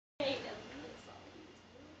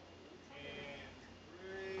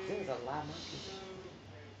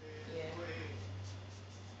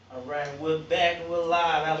All right, we're back and we're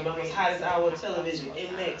live. Alabama's hottest hour of television,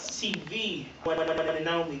 MXTV. One and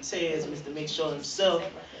only Tez, Mr. Mix Show himself.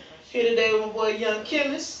 Here today with my boy Young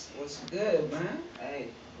Chemist. What's good, man? Hey,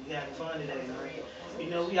 we having fun today, man. You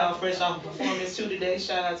know, we all fresh off a performance too today.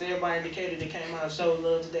 Shout out to everybody in Decatur that came out and showed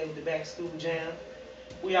love today with the back to school jam.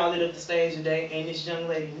 We all lit up the stage today, and this young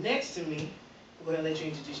lady next to me, we're gonna let you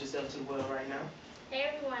introduce yourself to the world right now. Hey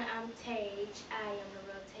everyone, I'm Tage. I am the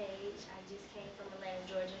real Tage. I just came from Atlanta,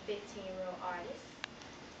 Georgia, 15-year-old artist.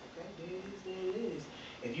 Okay, there it is.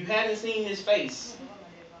 If you haven't seen his face,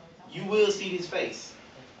 you will see his face.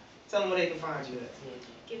 Tell them where they can find you at.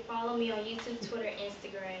 You can follow me on YouTube, Twitter,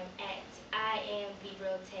 Instagram at I am the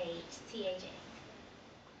real Tage, T-H-A.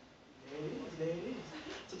 There it is.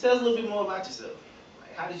 So tell us a little bit more about yourself.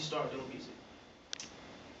 Like, how did you start doing music?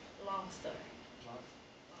 Long story.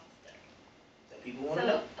 That people want to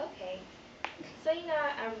know. Okay. So,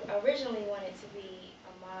 I originally wanted to be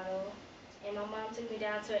a model, and my mom took me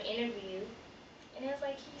down to an interview, and it was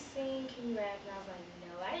like, can you sing, can you rap? And I was like,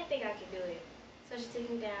 no, I didn't think I could do it. So she took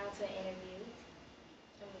me down to an interview.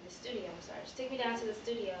 She took me down to the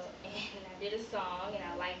studio, and I did a song, and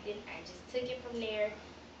I liked it. I just took it from there.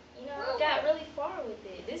 I got really far with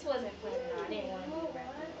it. This wasn't planned at all. I didn't want to be a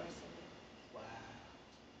rapper or singer. Wow.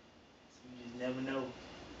 So you just never know.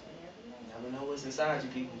 Never know what's inside you,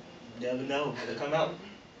 people. You never know. It'll come out.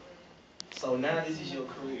 So now this is your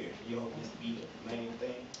career. You hope this to be the main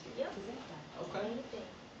thing. Yep. Okay.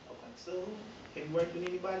 So have you worked with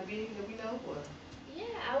anybody big that we know? Or? Yeah,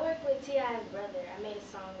 I worked with T.I.'s brother. I made a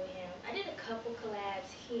song with him. I did a couple collabs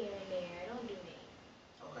here and there. I don't do many.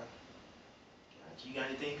 Okay. Gotcha. You got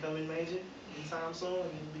anything coming major anytime soon?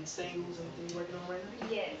 Any big singles, anything you working on right now?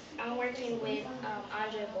 Yes, I'm working with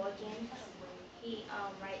Andre Boykins. He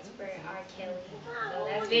writes for R. Kelly, so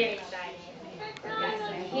that's very exciting. I've got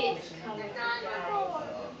some hits coming for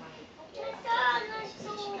you guys.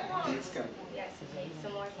 Hits coming. We got some hits,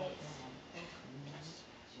 some more hits.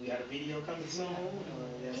 We got a video coming soon.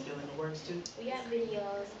 That's still in the works too. We got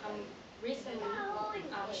videos. Recently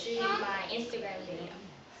shooting my Instagram video.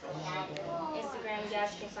 Instagram, you guys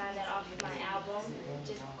can find that off of my album.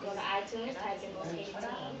 Just go to iTunes, type in Most Hated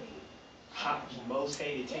Teen. Most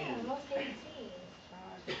Hated Teen? Yeah, Most Hated Teen.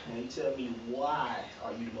 Now you tell me, why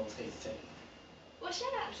are you the most hated teen? Well,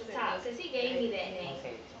 shout out to Top, because he gave me that name.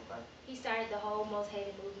 Okay. He started the whole Most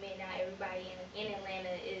Hated movement. Now everybody in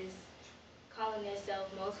Atlanta is calling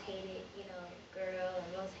themselves Most Hated, girl,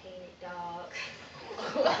 and Most Hated dog.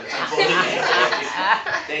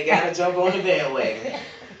 They gotta jump on the bandwagon.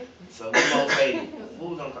 So we most hated. What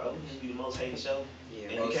we gonna call it? We just be the most hated show.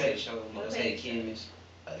 Yeah, most hated show, most hated chemist.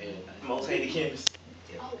 Most hated chemist.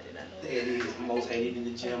 Yeah. There it is. Most hated in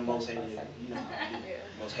the gym. Most hated, how we do.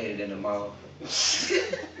 Most hated in the mall.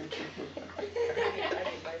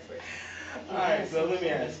 Alright, so let me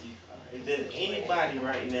ask you. If there's anybody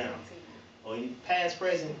right now, or any past,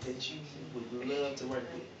 present, that you would love to work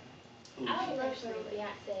with, who would I would you? love to work with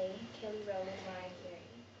Beyonce, Kelly Rowland, Mariah Carey.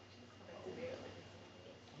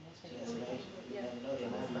 Yes, man. You never know, they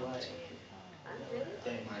might be watching. Really?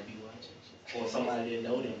 They might be watching. Or somebody that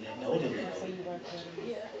know them, that know them. That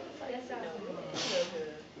sounds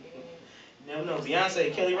good. You never know.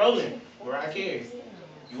 Beyonce, Kelly Rowland, Mariah Carey.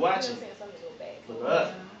 You watching? Look her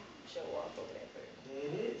up. There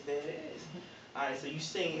it is. Alright, so you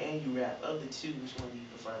sing and you rap. Of the two, which one do you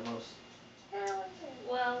prefer most?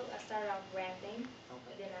 Well, I started off rapping,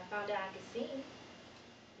 and then I found out I could sing.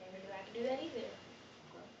 Never knew I could do that either.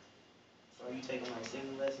 So are you taking like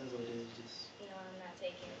singing lessons, or is it just? No, I'm not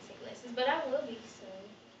taking singing lessons, but I will be soon.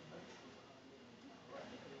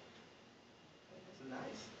 That's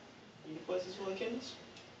nice. Any questions for Kendall?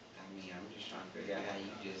 I mean, I'm just trying to figure out how you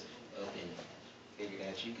just up and figured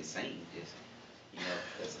out you could sing. Just,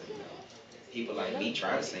 because, people like me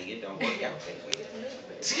try to sing, it don't work out that way.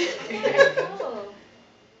 Oh.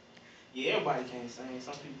 Yeah, everybody can't sing.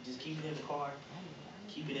 Some people just keep it in the car,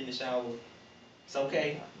 keep it in the shower. It's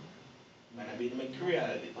okay. Might not be able to make a career out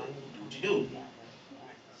of it, but do what you do.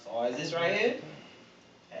 As far as this right here,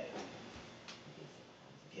 hey.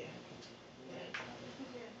 Yeah.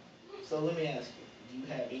 So let me ask you, do you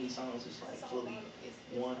have any songs that's like fully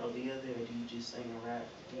one or the other, or do you just sing and rap?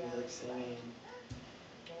 Do you like singing?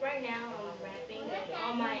 Right now, I'm rapping.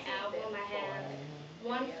 On my album, I have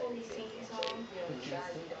one fully singing song.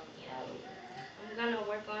 I'm gonna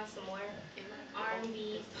work on some more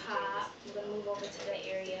R&B, pop. I'm gonna move over to that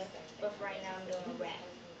area, but for right now, I'm doing rap.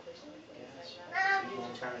 You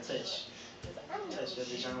want to kind of touch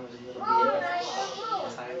the genres a little bit.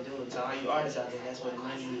 That's how you do it. That's how you you artists out there, that's what the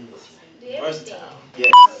money is. Do everything. Versatile.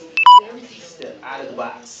 Yes. Do everything. Step out of the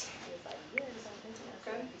box.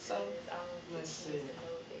 Okay, so let's see.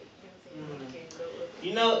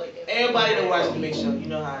 You know, everybody that watches the mix show, you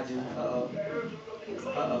know how I do.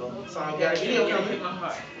 So I got a video coming.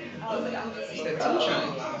 It's that 2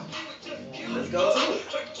 Chainz. Let's go to it.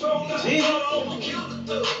 Jesus.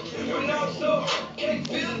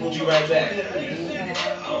 We'll be right back.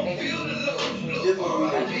 This one we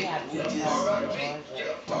just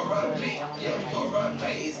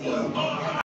it's easy.